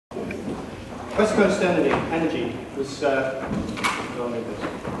West Coast Energy was,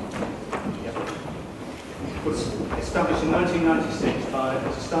 was established in 1996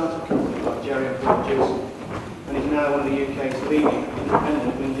 as a startup company by Jerry and Paul Jewson, and is now one of the UK's leading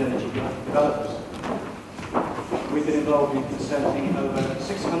independent wind energy developers. We've been involved in consenting over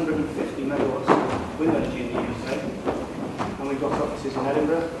 650 megawatts of wind energy in the UK, and we've got offices in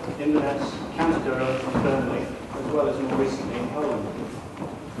Edinburgh, Inverness, County Durham and Vernon, as well as more recently in Poland.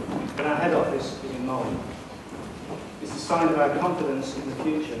 But our head office is in Malta. It's a sign of our confidence in the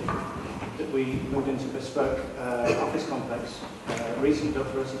future that we moved into a bespoke office complex, recently built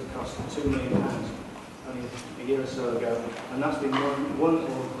for us at the cost of £2 million only a year or so ago, and that's been one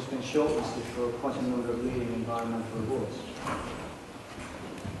that's been shortlisted for quite a number of leading environmental awards.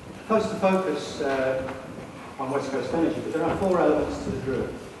 I propose to focus on West Coast Energy, but there are four elements to the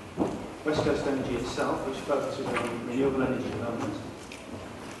group. West Coast Energy itself, which focuses on renewable energy development.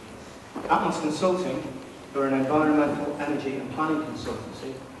 Atmos Consulting, who are an environmental, energy and planning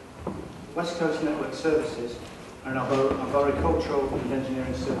consultancy. West Coast Network Services, and arboricultural and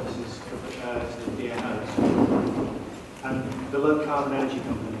engineering services to the DNOs. And the Low Carbon Energy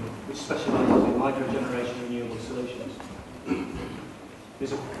Company, which specialises in microgeneration renewable solutions.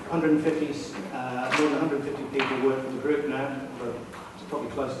 There's more than 150 people work for the group now, but it's probably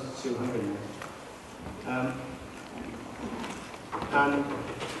closer to 200 now. And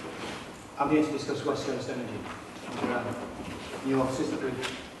I'm here to discuss West Coast Energy. New offices that we've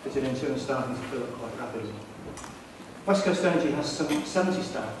fitted into and starting to fill up quite rapidly. West Coast Energy has some 70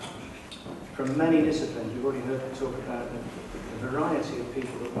 staff from many disciplines. You've already heard me talk about the variety of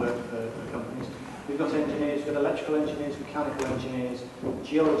people that work for companies. We've got engineers, we've got electrical engineers, mechanical engineers,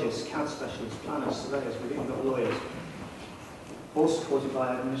 geologists, CAD specialists, planners, surveyors, we've even got lawyers, all supported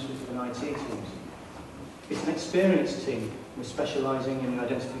by administrative and IT teams. It's an experienced team. We're specialising in the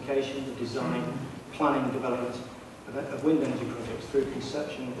identification, the design, planning, development of wind energy projects through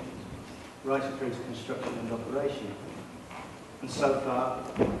conception, right through to construction and operation. And so far,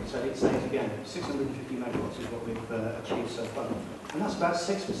 say it again, 650 megawatts is what we've achieved so far. And that's about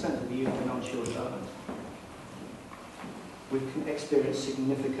 6% of the UK onshore development. We've experienced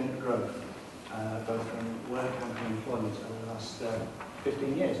significant growth, both from work and from employment over the last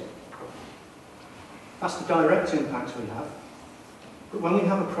 15 years. That's the direct impact we have. But when we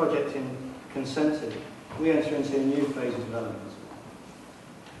have a project consented, we enter into a new phase of development.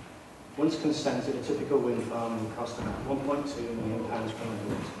 Once consented, a typical wind farm will cost about £1.2 million per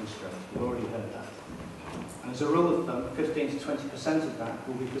megawatt to construct. You've already heard that. And as a rule of thumb, 15 to 20% of that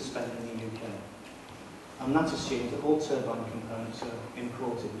will be spent in the UK. And that assumes that all turbine components are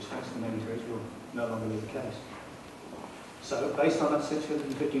imported, which thanks to the militaries will no longer be the case. So, based on that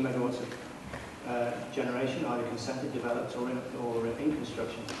 650 megawatts of generation, either consented, developed, or in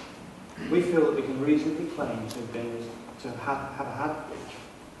construction, we feel that we can reasonably claim to have had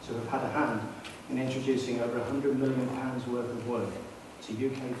a hand in introducing over £100 million worth of work to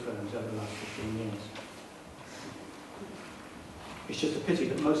UK firms over the last 15 years. It's just a pity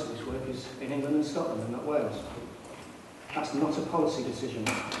that most of this work is in England and Scotland and not Wales. That's not a policy decision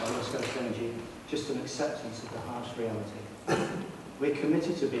by West Coast Energy, just an acceptance of the harsh reality. We're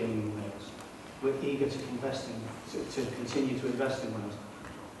committed to being in Wales. We're eager to continue to invest in Wales.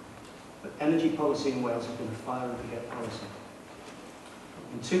 But energy policy in Wales has been a fire and forget policy.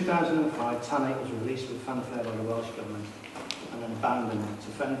 In 2005, TANAIT was released with fanfare by the Welsh Government and then abandoned to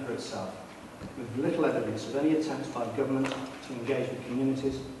fend for itself, with little evidence of any attempts by government to engage with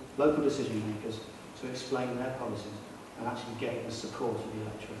communities, local decision makers, to explain their policies and actually gain the support of the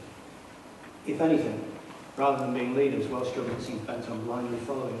electorate. If anything, rather than being leaders, Welsh Government seems bent on blindly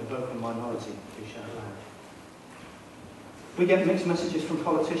following the vocal minority who shout loud. We get mixed messages from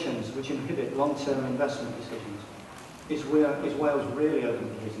politicians which inhibit long-term investment decisions. Is Wales really open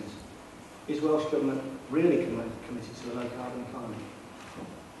for business? Is Welsh Government really committed to a low-carbon economy?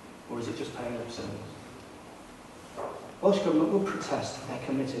 Or is it just paying lip service? Welsh Government will protest they're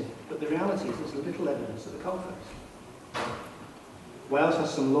committed, but the reality is there's little evidence at the coalface. Wales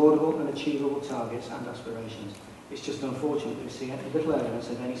has some laudable and achievable targets and aspirations. It's just unfortunate that we see little evidence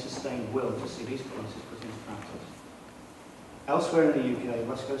of any sustained will to see these policies put into practice. Elsewhere in the UK,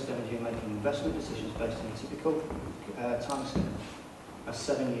 West Coast Energy are making investment decisions based on a typical timescale of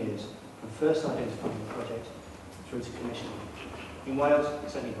 7 years, from first identifying the project through to commissioning. In Wales,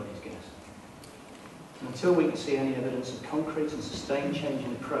 it's anybody's guess. And until we can see any evidence of concrete and sustained change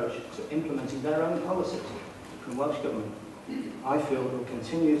in approach to implementing their own policies from Welsh Government, I feel we'll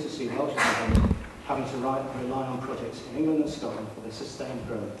continue to see Welsh Government having to rely on projects in England and Scotland for their sustained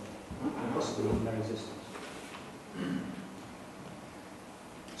growth, and possibly even their existence.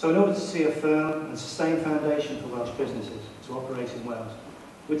 So in order to see a firm and sustained foundation for Welsh businesses to operate in Wales,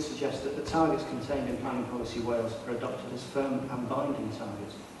 we'd suggest that the targets contained in Planning Policy Wales are adopted as firm and binding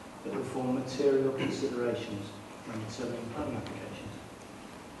targets that will form material considerations when determining planning applications.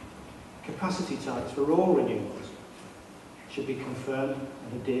 Capacity targets for all renewables should be confirmed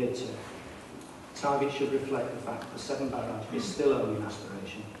and adhered to. Targets should reflect the fact that the Severn barrage is still only an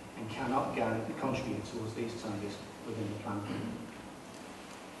aspiration and cannot contribute towards these targets within the plan.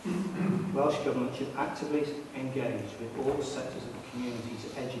 Welsh Government should actively engage with all sectors of the community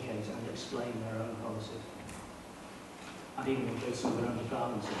to educate and explain their own policies. I'd even include some of their own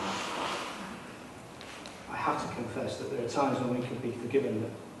departments in that. I have to confess that there are times when we could be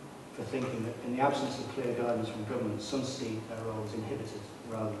forgiven for thinking that in the absence of clear guidance from government, some see their role as inhibitors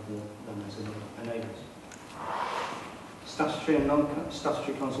rather than as enablers. Statutory and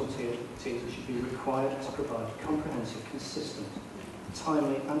non-statutory consultees should be required to provide comprehensive, consistent,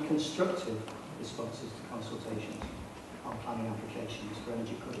 timely and constructive responses to consultations on planning applications for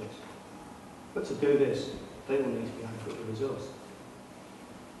energy projects. But to do this, they will need to be adequately resourced.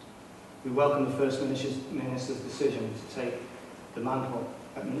 We welcome the First Minister's decision to take the mantle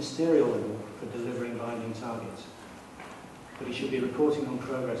at ministerial level for delivering binding targets. But he should be reporting on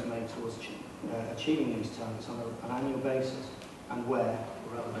progress made towards achieving these targets on an annual basis, and where,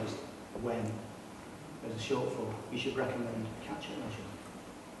 or rather based when, there's a shortfall, we should recommend catch-up measures.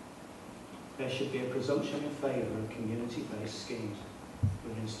 There should be a presumption in favour of community-based schemes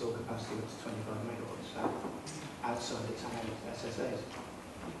with an installed capacity up to 25 megawatts outside the 10 SSAs.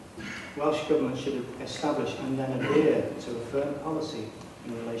 Welsh Government should establish and then adhere to a firm policy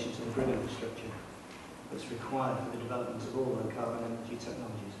in relation to the grid infrastructure that's required for the development of all low-carbon energy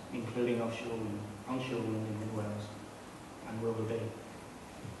technologies, including offshore wind, onshore wind in Wales, and will there be.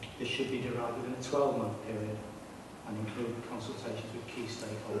 This should be derived within a 12-month period and include consultations with key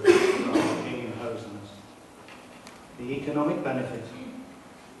stakeholders rather than being imposed on us. The economic benefit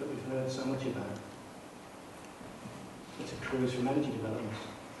that we've heard so much about that accrues from energy developments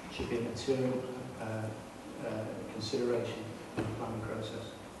should be a material consideration in the planning process.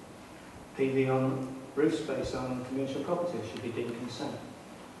 PV on roof space on commercial properties should be deemed consent.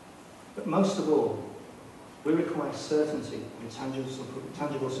 But most of all, we require certainty and tangible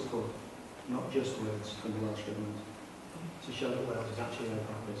support, not just words from the Welsh Government, to show that Wales is actually open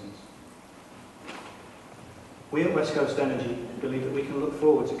for business. We at West Coast Energy believe that we can look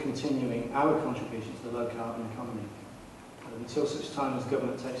forward to continuing our contribution to the low-carbon economy. And until such time as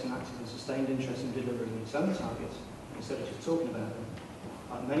government takes an active and sustained interest in delivering its own targets, instead of just talking about them,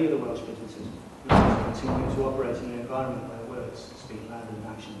 like many of the Welsh businesses, we will continue to operate in an environment where words speak louder than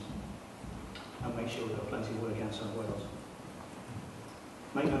actions, and make sure we've got plenty of work outside Wales.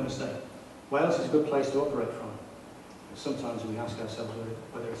 Make no mistake, Wales is a good place to operate from, but sometimes we ask ourselves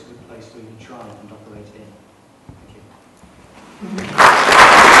whether it's a good place to even try and operate in. Thank you.